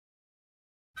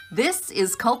This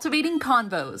is Cultivating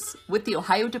Convos with the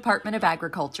Ohio Department of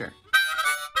Agriculture.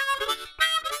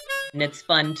 And it's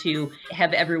fun to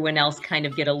have everyone else kind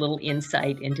of get a little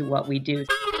insight into what we do.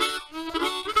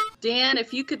 Dan,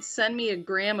 if you could send me a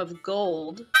gram of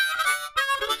gold.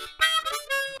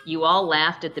 You all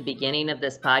laughed at the beginning of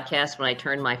this podcast when I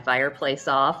turned my fireplace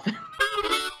off.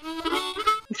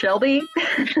 Shelby,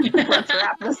 let's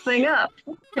wrap this thing up.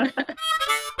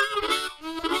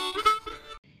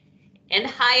 And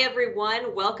hi,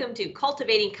 everyone. Welcome to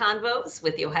Cultivating Convos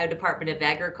with the Ohio Department of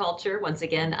Agriculture. Once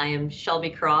again, I am Shelby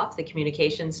Croft, the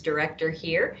Communications Director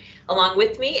here. Along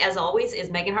with me, as always, is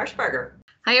Megan Harshbarger.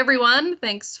 Hi, everyone.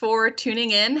 Thanks for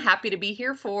tuning in. Happy to be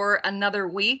here for another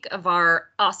week of our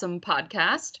awesome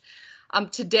podcast.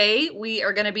 Today, we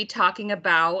are going to be talking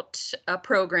about a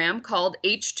program called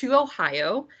H2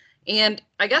 Ohio. And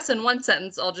I guess in one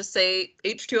sentence, I'll just say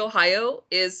H2 Ohio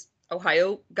is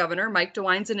Ohio Governor Mike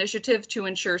DeWine's initiative to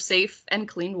ensure safe and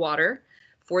clean water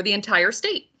for the entire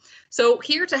state. So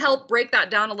here to help break that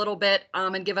down a little bit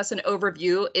and give us an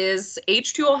overview is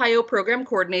H2 Ohio Program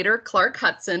Coordinator Clark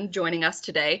Hudson joining us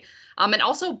today, and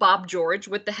also Bob George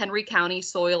with the Henry County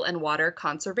Soil and Water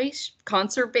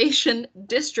Conservation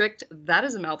District. That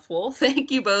is a mouthful.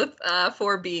 Thank you both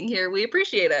for being here. We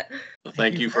appreciate it. Well,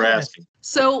 thank you for asking.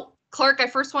 So Clark, I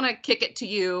first want to kick it to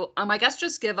you. I guess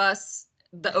just give us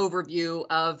the overview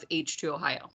of H2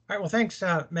 Ohio. All right. Well, thanks,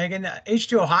 Megan.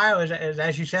 H2 Ohio is,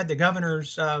 as you said, the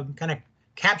governor's kind of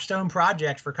capstone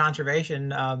project for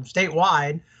conservation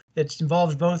statewide. It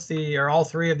involves all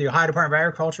three of the Ohio Department of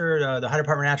Agriculture, the Ohio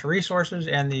Department of Natural Resources,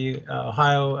 and the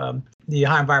Ohio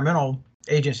Environmental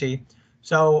Agency.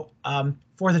 So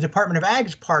for the Department of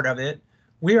Ag's part of it,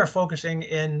 we are focusing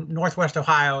in Northwest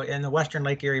Ohio in the Western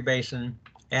Lake Erie Basin.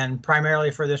 And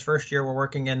primarily for this first year, we're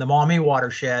working in the Maumee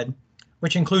watershed,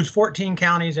 which includes 14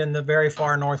 counties in the very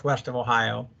far northwest of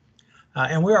Ohio.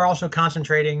 And we are also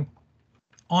concentrating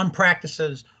on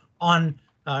practices on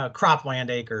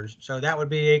cropland acres. So that would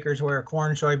be acres where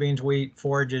corn, soybeans, wheat,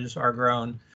 forages are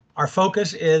grown. Our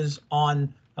focus is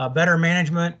on better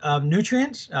management of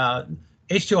nutrients.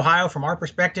 H2 Ohio, from our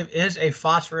perspective, is a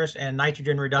phosphorus and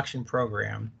nitrogen reduction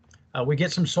program. We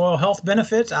get some soil health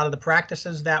benefits out of the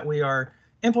practices that we are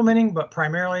implementing, but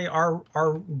primarily our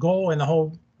goal and the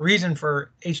whole reason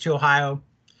for H2 Ohio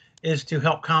is to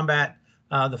help combat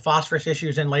the phosphorus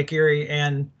issues in Lake Erie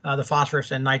and the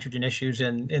phosphorus and nitrogen issues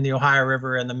in the Ohio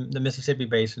River and the Mississippi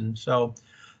Basin. So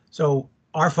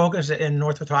our focus in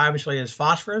Northwest Ohio obviously is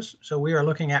phosphorus. So we are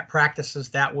looking at practices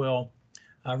that will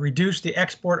reduce the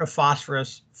export of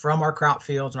phosphorus from our crop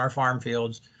fields and our farm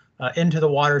fields into the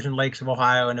waters and lakes of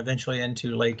Ohio and eventually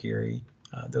into Lake Erie.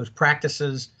 Those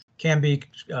practices can be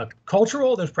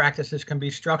cultural, those practices can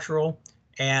be structural.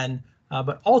 And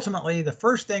but ultimately, the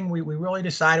first thing we really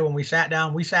decided when we sat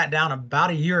down about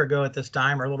a year ago at this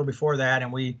time or a little before that,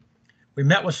 and we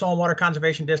met with soil and water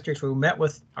conservation districts. We met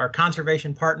with our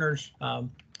conservation partners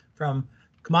from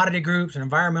commodity groups and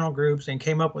environmental groups and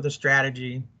came up with a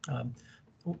strategy.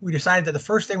 We decided that the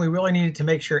first thing we really needed to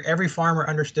make sure every farmer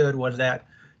understood was that,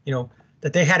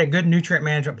 that they had a good nutrient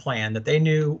management plan, that they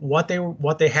knew what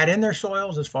they had in their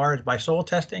soils as far as by soil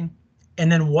testing, and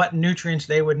then what nutrients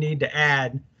they would need to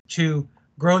add to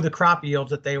grow the crop yields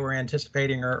that they were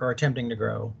anticipating or attempting to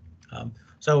grow.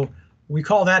 So we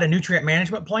call that a nutrient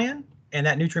management plan, and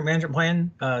that nutrient management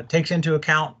plan takes into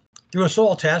account through a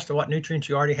soil test what nutrients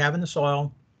you already have in the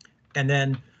soil, and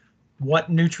then what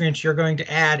nutrients you're going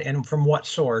to add and from what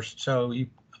source. So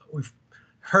we've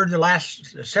heard the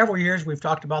last several years, we've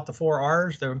talked about the 4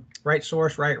 R's, the right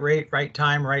source, right rate, right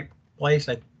time, right place.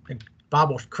 I think Bob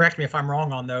will correct me if I'm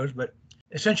wrong on those, but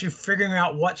essentially figuring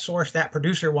out what source that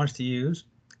producer wants to use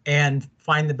and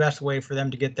find the best way for them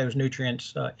to get those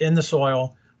nutrients in the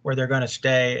soil where they're going to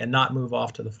stay and not move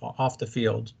off the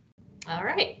fields. All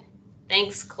right.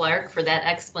 Thanks, Clark, for that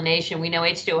explanation. We know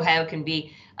H2 Ohio can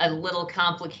be a little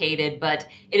complicated, but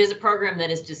it is a program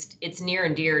that is it's near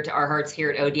and dear to our hearts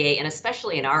here at ODA, and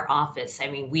especially in our office. I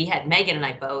mean, Megan and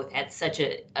I both had such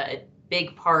a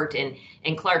big part,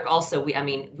 and Clark also,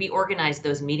 we organized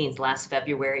those meetings last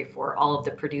February for all of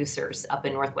the producers up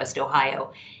in Northwest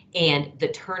Ohio, and the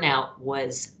turnout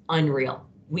was unreal.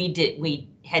 We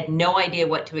had no idea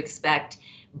what to expect,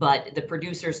 but the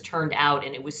producers turned out,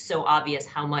 and it was so obvious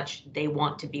how much they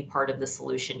want to be part of the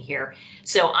solution here.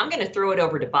 So I'm going to throw it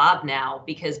over to Bob now,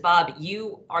 because Bob,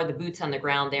 you are the boots on the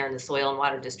ground there in the Soil and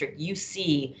Water District. You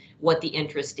see what the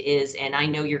interest is, and I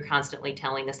know you're constantly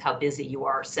telling us how busy you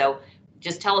are. So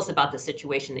just tell us about the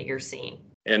situation that you're seeing.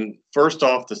 And first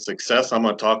off, the success I'm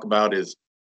going to talk about is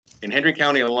in Henry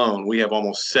County alone, we have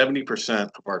almost 70%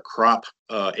 of our crop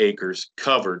acres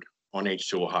covered on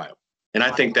H2 Ohio. And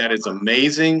I think that is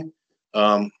amazing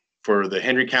for the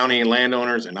Hendry County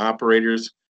landowners and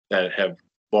operators that have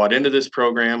bought into this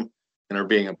program and are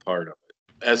being a part of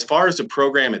it. As far as the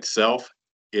program itself,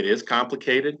 it is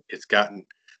complicated. It's gotten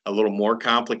a little more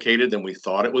complicated than we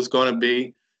thought it was going to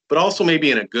be, but also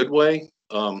maybe in a good way.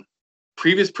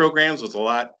 Previous programs was a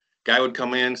lot. Guy would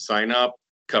come in, sign up,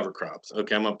 cover crops.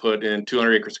 Okay, I'm going to put in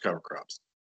 200 acres of cover crops.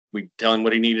 We'd tell him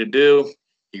what he needed to do.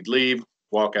 He'd leave,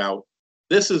 walk out.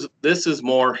 This is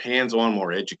more hands-on,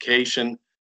 more education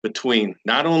between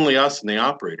not only us and the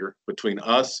operator, between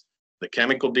us, the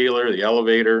chemical dealer, the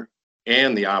elevator,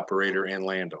 and the operator and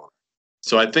landowner.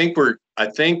 So I think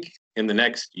in the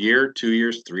next year, 2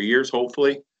 years, 3 years,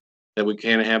 hopefully, that we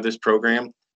can have this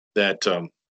program. That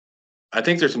I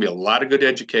think there's going to be a lot of good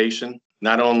education,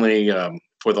 not only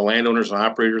for the landowners and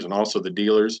operators, and also the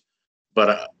dealers,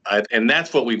 but and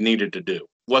that's what we've needed to do.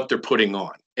 What they're putting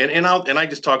on, and I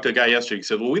just talked to a guy yesterday. He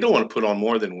said, "Well, we don't want to put on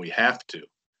more than we have to,"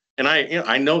 and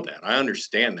I know that, I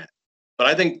understand that, but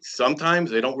I think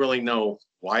sometimes they don't really know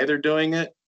why they're doing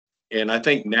it, and I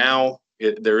think now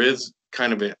there is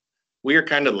kind of we are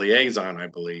kind of liaison, I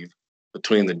believe,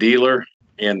 between the dealer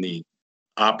and the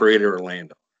operator or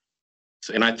landowner.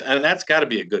 And that's got to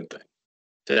be a good thing,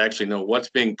 to actually know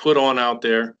what's being put on out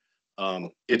there.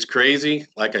 It's crazy.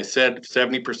 Like I said,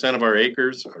 70% of our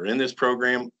acres are in this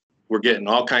program. We're getting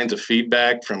all kinds of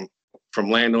feedback from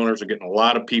landowners. We're getting a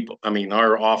lot of people. I mean,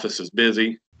 our office is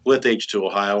busy with H2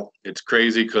 Ohio. It's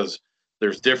crazy because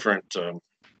there's different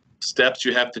steps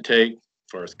you have to take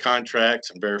as far as contracts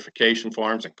and verification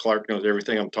forms, and Clark knows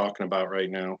everything I'm talking about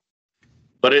right now.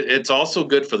 But it's also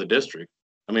good for the district.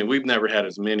 I mean, we've never had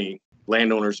as many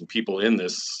landowners and people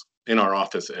in our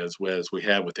office as we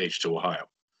have with H2 Ohio.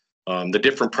 The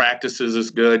different practices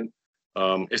is good.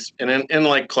 And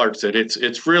like Clark said,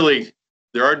 it's really,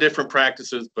 there are different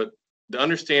practices, but the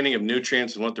understanding of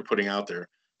nutrients and what they're putting out there,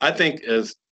 I think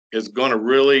is going to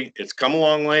really, it's come a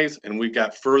long ways, and we've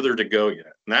got further to go yet.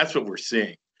 And that's what we're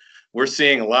seeing. We're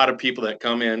seeing a lot of people that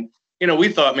come in. We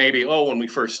thought maybe, when we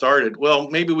first started, well,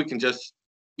 maybe we can just,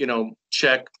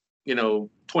 check,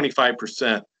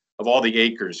 25% of all the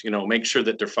acres, make sure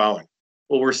that they're following.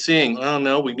 Well, we're seeing, oh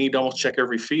no, we need to almost check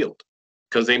every field,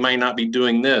 because they might not be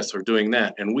doing this or doing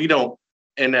that. And we don't,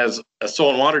 and as a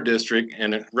soil and water district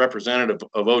and a representative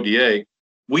of ODA,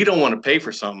 we don't want to pay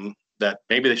for something that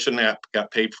maybe they shouldn't have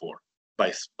got paid for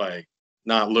by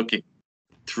not looking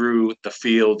through the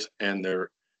fields and their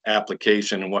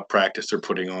application and what practice they're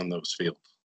putting on those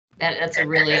fields. That's a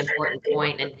really important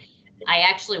point. And I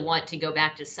actually want to go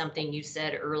back to something you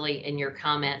said early in your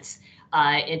comments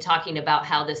in talking about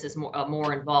how this is a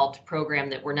more involved program,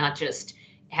 that we're not just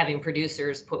having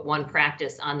producers put one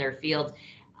practice on their field.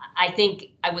 I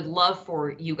think I would love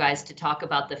for you guys to talk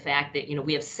about the fact that,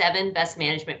 we have 7 best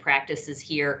management practices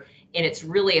here, and it's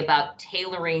really about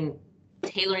tailoring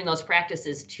those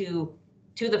practices to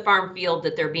the farm field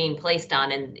that they're being placed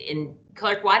on. And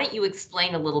Clark, why don't you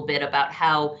explain a little bit about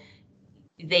how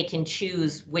they can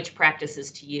choose which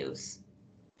practices to use?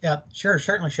 Yeah, sure.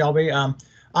 Certainly, Shelby.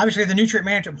 Obviously, the nutrient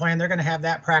management plan, they're going to have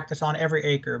that practice on every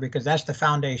acre, because that's the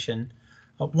foundation.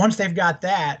 Once they've got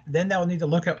that, then they'll need to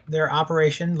look at their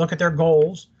operation, look at their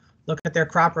goals, look at their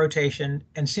crop rotation,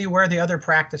 and see where the other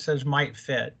practices might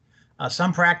fit.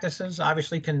 Some practices,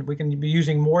 obviously, we can be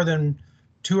using more than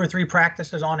 2 or 3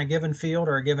 practices on a given field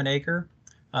or a given acre.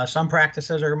 Some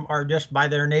practices are just by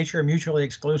their nature mutually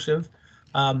exclusive.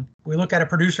 We look at a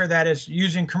producer that is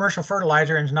using commercial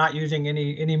fertilizer and is not using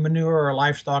any manure or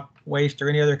livestock waste or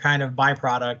any other kind of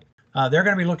byproduct. They're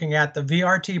going to be looking at the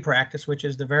VRT practice, which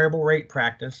is the variable rate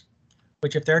practice,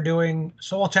 which if they're doing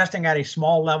soil testing at a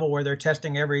small level where they're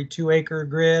testing every 2-acre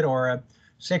grid or a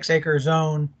 6-acre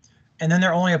zone, and then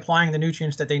they're only applying the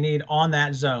nutrients that they need on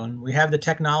that zone. We have the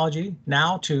technology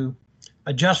now to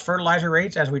adjust fertilizer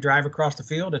rates as we drive across the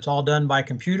field. It's all done by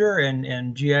computer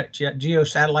and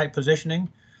geo-satellite positioning.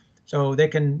 So they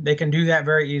can do that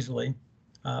very easily.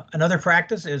 Another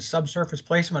practice is subsurface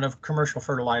placement of commercial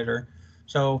fertilizer.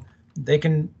 So they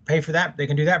can pay for that. They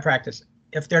can do that practice.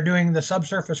 If they're doing the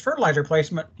subsurface fertilizer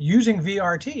placement using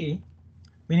VRT,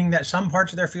 meaning that some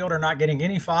parts of their field are not getting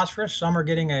any phosphorus, some are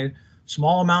getting a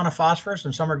small amount of phosphorus,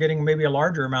 and some are getting maybe a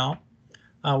larger amount,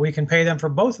 we can pay them for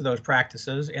both of those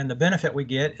practices. And the benefit we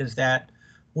get is that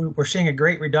we're seeing a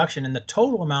great reduction in the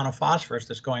total amount of phosphorus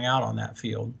that's going out on that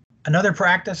field. Another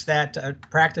practice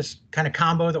practice kind of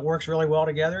combo that works really well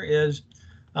together is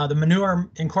the manure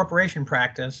incorporation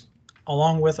practice,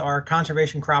 along with our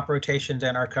conservation crop rotations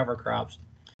and our cover crops.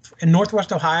 In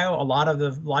Northwest Ohio, a lot of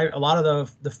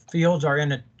the fields are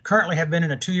currently have been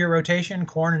in a 2-year rotation,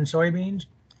 corn and soybeans.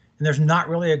 and there's not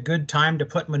really a good time to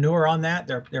put manure on that.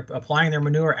 They're applying their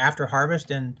manure after harvest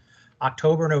in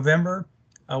October, November,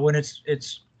 when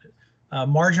it's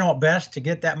marginal at best to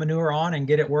get that manure on and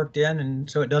get it worked in, and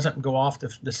so it doesn't go off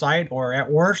the site. Or at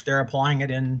worst, they're applying it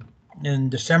in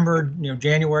December,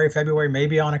 January, February,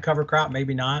 maybe on a cover crop,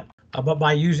 maybe not. But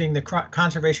by using the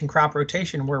conservation crop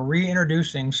rotation, we're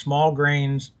reintroducing small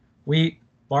grains, wheat,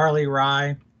 barley,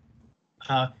 rye,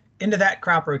 into that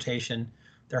crop rotation.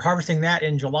 They're harvesting that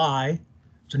in July.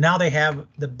 So now they have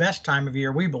the best time of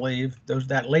year, we believe,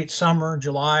 that late summer,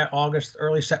 July, August,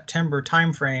 early September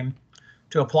timeframe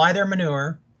to apply their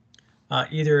manure,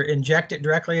 either inject it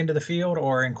directly into the field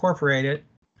or incorporate it.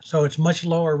 So it's much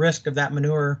lower risk of that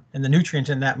manure and the nutrients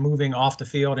in that moving off the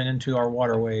field and into our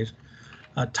waterways.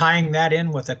 Tying that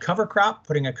in with a cover crop,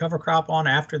 putting a cover crop on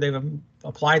after they've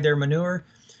applied their manure,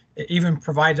 it even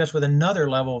provides us with another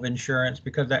level of insurance,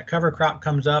 because that cover crop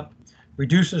comes up,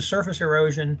 reduces surface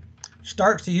erosion,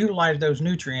 starts to utilize those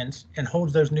nutrients, and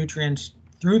holds those nutrients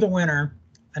through the winter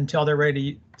until they're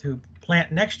ready to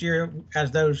plant next year.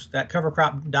 As that cover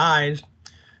crop dies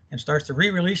and starts to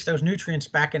re-release those nutrients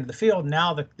back into the field,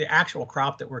 now the actual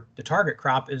crop the target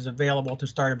crop is available to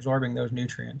start absorbing those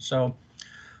nutrients. So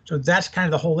that's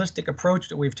kind of the holistic approach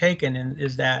that we've taken, and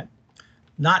is that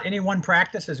not any one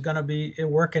practice is going to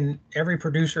work in every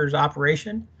producer's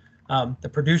operation. The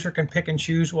producer can pick and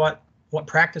choose what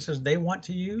practices they want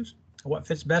to use, what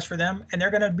fits best for them, and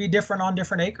they're going to be different on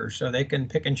different acres. So they can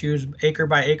pick and choose acre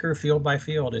by acre, field by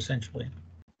field, essentially.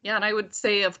 Yeah, and I would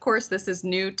say, of course, this is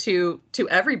new to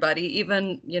everybody,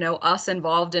 even, us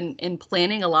involved in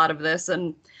planning a lot of this.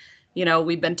 And,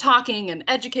 we've been talking and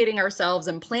educating ourselves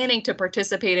and planning to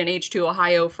participate in H2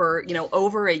 Ohio for,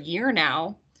 over a year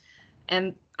now.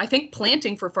 And I think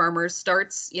planting for farmers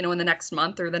starts, in the next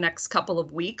month or the next couple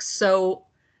of weeks. So,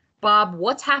 Bob,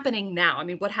 what's happening now? I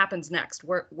mean, what happens next?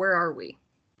 Where are we?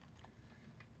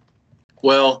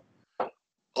 Well,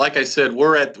 like I said,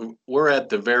 we're at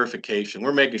the verification.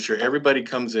 We're making sure everybody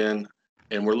comes in,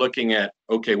 and we're looking at,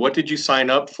 okay, what did you sign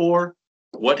up for?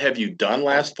 What have you done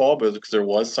last fall? Because there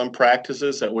was some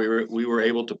practices that we were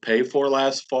able to pay for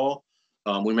last fall.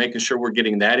 We're making sure we're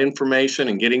getting that information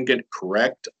and getting it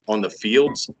correct on the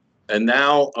fields. And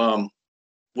now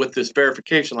with this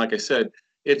verification, like I said,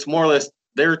 it's more or less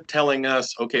they're telling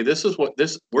us, okay,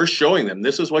 we're showing them,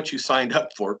 this is what you signed up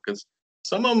for. Because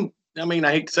some of them, I mean,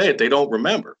 I hate to say it, they don't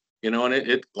remember, and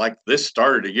it like this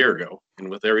started a year ago, and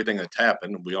with everything that's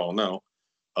happened, we all know,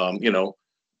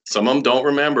 some of them don't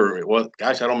remember. Well,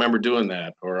 gosh, I don't remember doing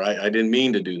that, or I didn't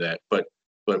mean to do that. But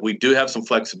we do have some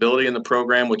flexibility in the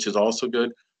program, which is also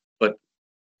good. But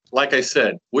like I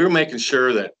said, we're making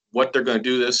sure that what they're going to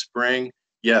do this spring,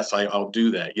 yes, I'll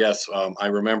do that. Yes, I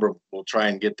remember. We'll try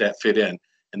and get that fit in.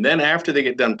 And then after they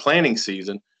get done planting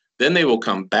season, then they will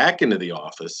come back into the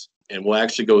office, and we'll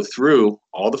actually go through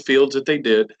all the fields that they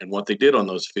did and what they did on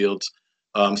those fields,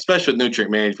 especially with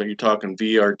nutrient management. You're talking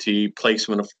VRT,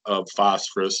 placement of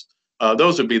phosphorus.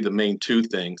 Those would be the main two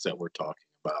things that we're talking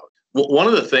about. One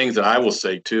of the things that I will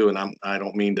say too, and I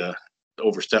don't mean to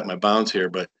overstep my bounds here,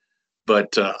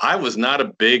 but I was not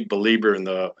a big believer in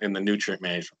the nutrient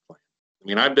management plan. I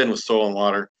mean, I've been with Soil and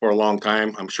Water for a long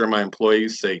time. I'm sure my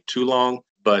employees say too long,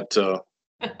 but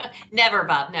never,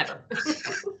 Bob, never.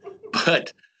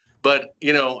 but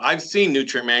I've seen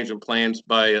nutrient management plans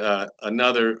by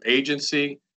another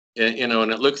agency, and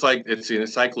it looks like it's the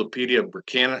Encyclopedia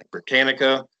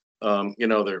Britannica.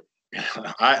 They're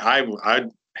I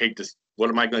hate this. What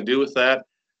am I going to do with that?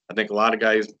 I think a lot of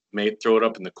guys may throw it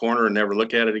up in the corner and never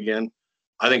look at it again.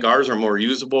 I think ours are more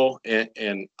usable,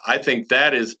 and I think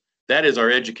that is our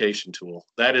education tool.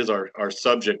 That is our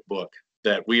subject book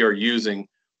that we are using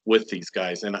with these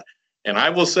guys. And I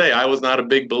will say, I was not a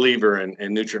big believer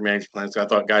in nutrient management plans. I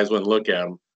thought guys wouldn't look at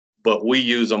them, but we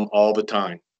use them all the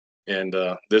time. And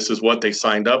this is what they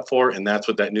signed up for, and that's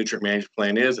what that nutrient management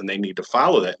plan is, and they need to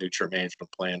follow that nutrient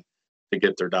management plan to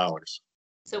get their dollars.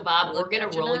 So, Bob, we're going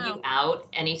to roll you out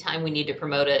anytime we need to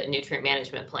promote a nutrient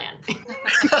management plan.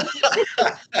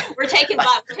 We're taking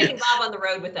Bob on the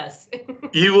road with us.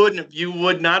 You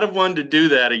would not have wanted to do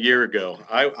that a year ago.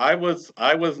 I was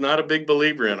not a big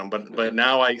believer in them, but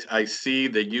now I see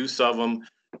the use of them,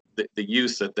 the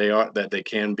use that they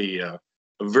can be a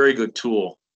very good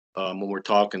tool when we're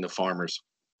talking to farmers.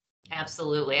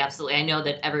 Absolutely. I know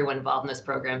that everyone involved in this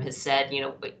program has said,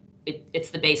 it's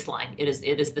the baseline. It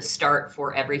is the start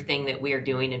for everything that we are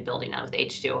doing and building on with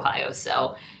H2 Ohio.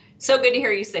 So good to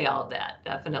hear you say all of that.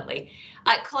 Definitely.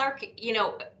 Clark,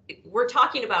 we're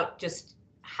talking about just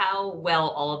how well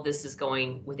all of this is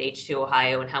going with H2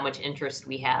 Ohio and how much interest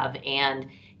we have. And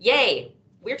yay,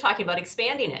 we're talking about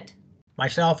expanding it.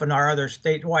 myself and our other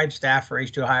statewide staff for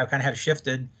H2 Ohio kind of have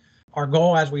shifted. Our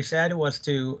goal, as we said, was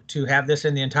to have this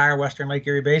in the entire Western Lake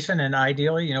Erie Basin, and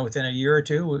ideally, within a year or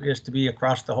two, is to be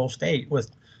across the whole state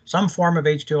with some form of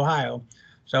H2 Ohio.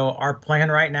 So our plan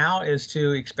right now is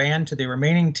to expand to the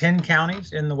remaining 10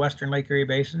 counties in the Western Lake Erie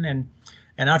Basin. And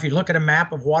now if you look at a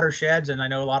map of watersheds, and I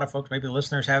know a lot of folks, maybe the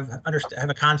listeners have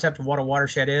a concept of what a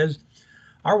watershed is.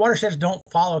 Our watersheds don't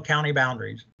follow county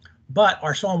boundaries, but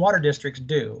our soil and water districts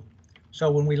do. So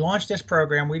when we launched this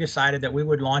program, we decided that we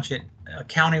would launch it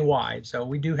county-wide. So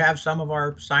we do have some of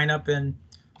our sign up in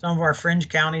some of our fringe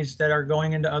counties that are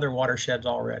going into other watersheds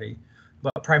already.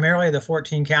 But primarily the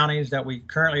 14 counties that we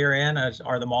currently are in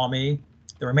are the Maumee.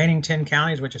 The remaining 10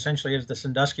 counties, which essentially is the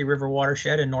Sandusky River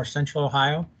watershed in north central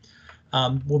Ohio,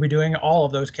 we'll be doing all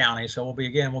of those counties. So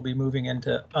we'll be moving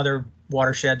into other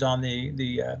watersheds on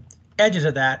the edges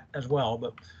of that as well.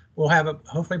 But we'll have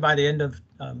hopefully by the end of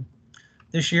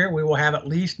this year, we will have at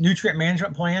least nutrient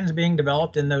management plans being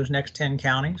developed in those next 10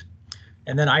 counties.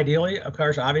 And then ideally, of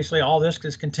course, obviously, all this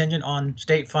is contingent on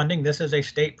state funding. This is a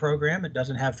state program. It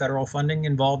doesn't have federal funding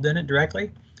involved in it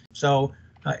directly. So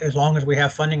as long as we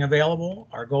have funding available,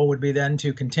 our goal would be then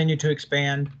to continue to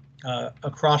expand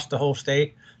across the whole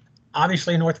state.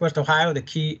 Obviously, in Northwest Ohio, the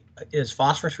key is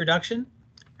phosphorus reduction.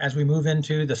 As we move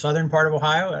into the southern part of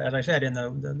Ohio, as I said, in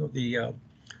the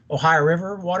Ohio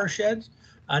River watersheds,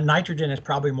 nitrogen is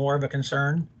probably more of a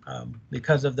concern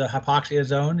because of the hypoxia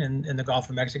zone in the Gulf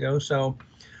of Mexico. So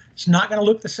it's not going to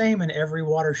look the same in every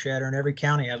watershed or in every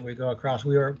county as we go across.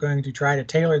 We are going to try to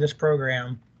tailor this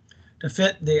program to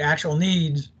fit the actual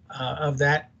needs of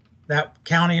that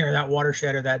county or that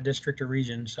watershed or that district or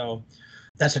region. So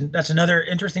that's another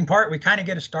interesting part. We kind of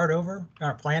get to start over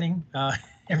our planning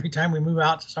every time we move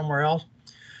out to somewhere else.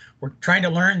 We're trying to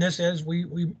learn this as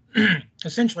we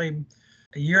essentially.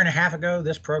 A year and a half ago,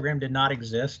 this program did not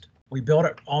exist. We built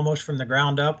it almost from the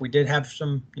ground up. We did have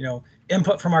some,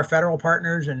 input from our federal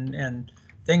partners and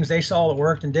things they saw that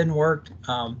worked and didn't work.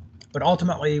 But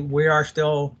ultimately, we are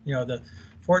still, the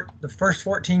first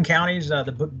 14 counties.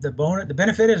 The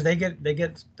benefit is they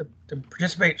get to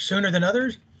participate sooner than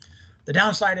others. The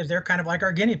downside is they're kind of like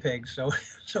our guinea pigs.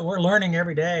 So we're learning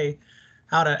every day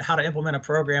how to implement a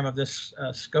program of this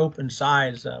scope and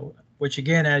size, which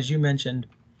again, as you mentioned,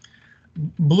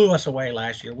 blew us away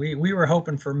last year. We were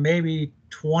hoping for maybe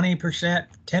 20%,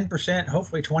 10%,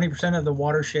 hopefully 20% of the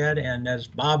watershed. And as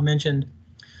Bob mentioned,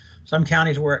 some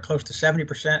counties were at close to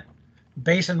 70%.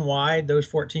 Basin-wide, those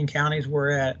 14 counties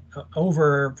were at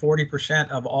over 40%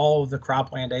 of all of the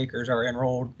cropland acres are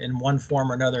enrolled in one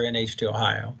form or another in H2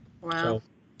 Ohio. Wow.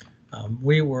 So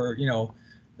we were,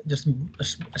 just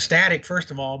ecstatic, first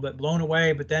of all, but blown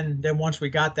away. But then once we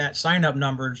got that sign-up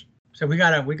numbers, so we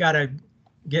gotta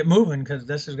get moving because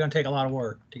this is going to take a lot of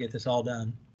work to get this all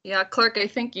done. Yeah, Clark, I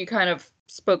think you kind of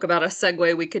spoke about a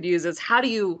segue we could use is how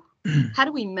do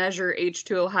we measure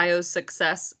H2 Ohio's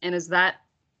success? And is that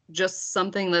just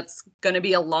something that's going to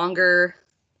be a longer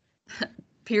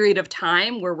period of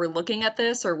time where we're looking at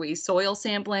this? Or are we soil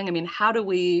sampling? I mean, where do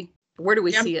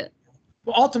we see it?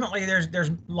 Well, ultimately,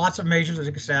 there's lots of measures of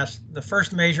success. The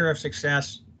first measure of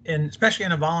success, especially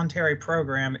in a voluntary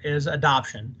program, is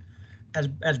adoption.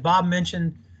 As Bob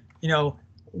mentioned,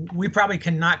 we probably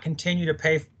cannot continue to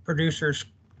pay producers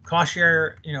cost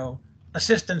share,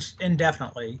 assistance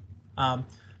indefinitely.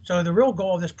 So the real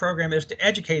goal of this program is to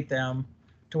educate them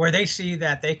to where they see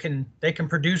that they can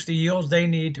produce the yields they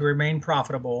need to remain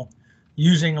profitable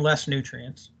using less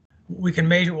nutrients.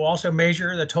 We'll also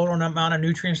measure the total amount of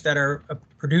nutrients that are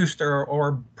produced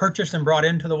or purchased and brought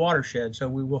into the watershed. So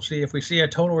we will see if we see a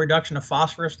total reduction of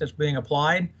phosphorus that's being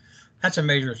applied. That's a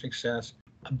measure of success.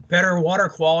 A better water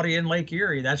quality in Lake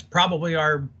Erie. That's probably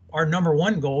our number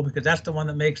one goal because that's the one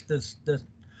that makes the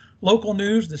local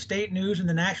news, the state news, and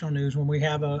the national news when we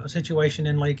have a situation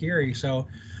in Lake Erie. So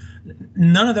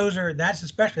none of those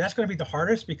that's going to be the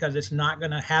hardest because it's not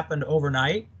going to happen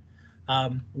overnight.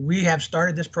 We have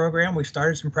started this program. We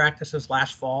started some practices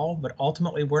last fall, but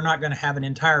ultimately we're not going to have an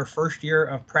entire first year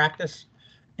of practice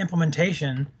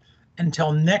implementation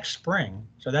until next spring.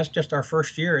 So that's just our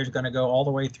first year is going to go all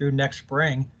the way through next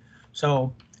spring.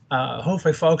 So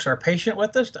hopefully folks are patient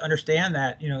with us to understand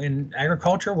that, in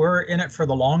agriculture, we're in it for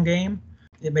the long game.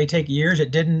 It may take years.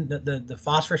 It didn't, the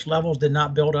phosphorus levels did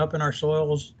not build up in our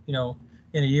soils, in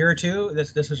a year or two.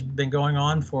 This has been going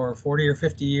on for 40 or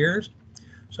 50 years.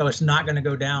 So it's not going to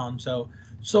go down. So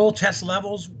soil test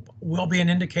levels will be an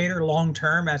indicator long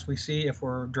term as we see if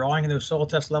we're drawing those soil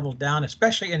test levels down,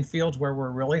 especially in fields where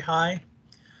we're really high.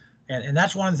 And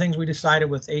that's one of the things we decided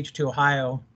with H2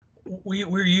 Ohio.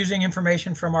 We're using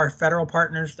information from our federal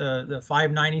partners, the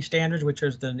 590 standards, which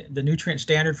is the nutrient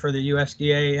standard for the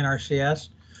USDA NRCS.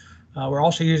 We're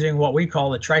also using what we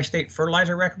call the tri-state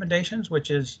fertilizer recommendations,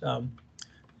 which is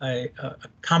a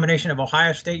combination of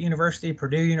Ohio State University,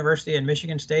 Purdue University, and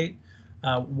Michigan State.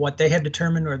 What they have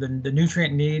determined are the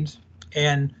nutrient needs.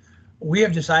 And we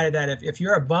have decided that if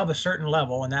you're above a certain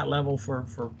level, and that level for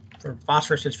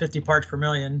phosphorus is 50 parts per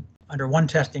million under one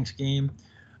testing scheme,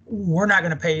 we're not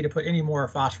going to pay you to put any more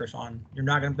phosphorus on. You're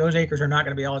not going to, those acres are not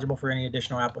going to be eligible for any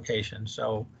additional application.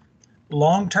 So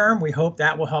long term, we hope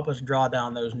that will help us draw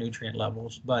down those nutrient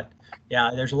levels. But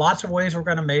yeah, there's lots of ways we're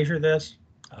going to measure this.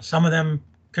 Some of them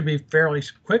could be fairly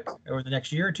quick over the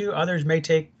next year or two. Others may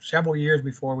take several years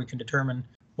before we can determine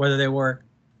whether they work.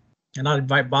 And I'll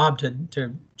invite Bob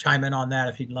to chime in on that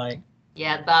if he'd like.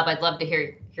 Yeah, Bob, I'd love to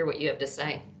hear what you have to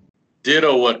say.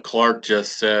 Ditto what Clark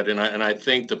just said, and I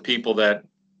think the people that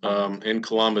in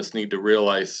Columbus need to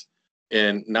realize,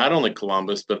 and not only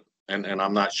Columbus, but and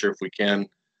I'm not sure if we can,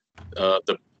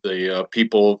 the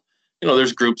people,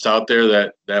 there's groups out there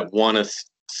that want to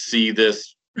see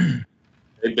this.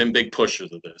 They've been big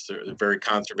pushers of this. They're very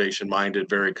conservation minded,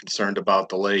 very concerned about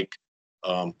the lake,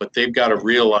 but they've got to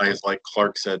realize, like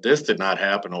Clark said, this did not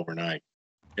happen overnight,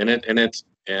 and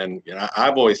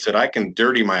I've always said I can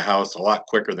dirty my house a lot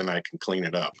quicker than I can clean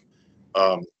it up,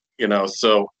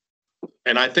 so.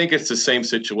 And I think it's the same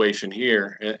situation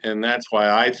here. And that's why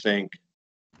I think,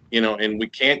 and we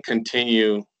can't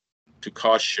continue to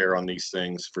cost share on these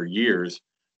things for years.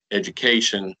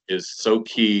 Education is so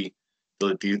key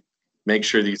to make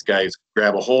sure these guys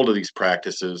grab a hold of these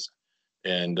practices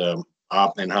and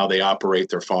how they operate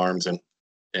their farms and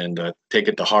take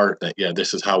it to heart that, yeah,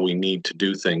 this is how we need to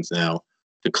do things now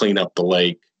to clean up the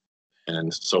lake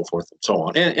and so forth and so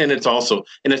on. And it's also,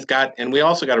 and we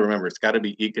also got to remember, it's got to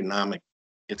be economic.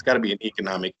 It's got to be an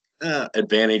economic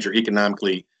advantage or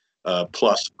economically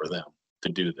plus for them to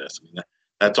do this. I mean,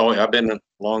 that's all. I've been a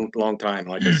long time.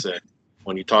 Like I said,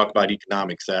 when you talk about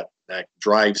economics, that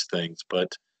drives things,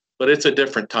 but it's a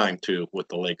different time too with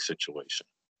the lake situation.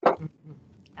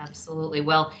 Absolutely.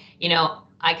 Well,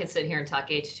 I could sit here and talk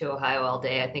H2 Ohio all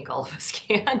day. I think all of us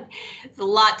can. It's a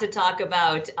lot to talk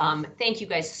about. Thank you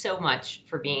guys so much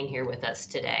for being here with us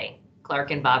today.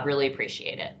 Clark and Bob, really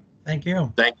appreciate it. Thank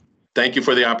you. Thank you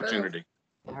for the opportunity.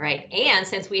 All right. And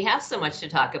since we have so much to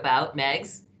talk about,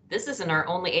 Megs, this isn't our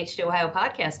only H2 Ohio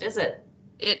podcast, is it?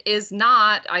 It is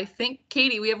not. I think,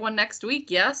 Katie, we have one next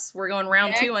week. Yes, we're going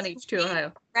round 2 on H2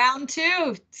 Ohio. Round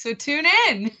 2. So tune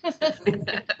in.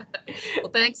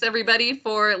 Well, thanks everybody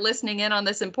for listening in on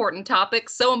this important topic.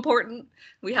 So important.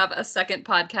 We have a second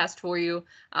podcast for you.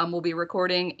 We'll be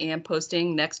recording and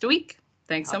posting next week.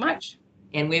 Thanks so much.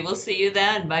 And we will see you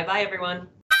then. Bye-bye, everyone.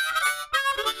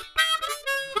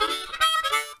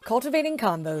 Cultivating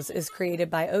Convos is created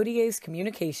by ODA's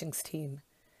communications team.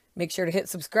 Make sure to hit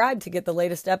subscribe to get the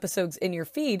latest episodes in your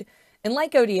feed, and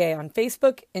like ODA on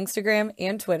Facebook, Instagram,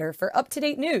 and Twitter for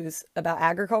up-to-date news about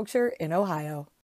agriculture in Ohio.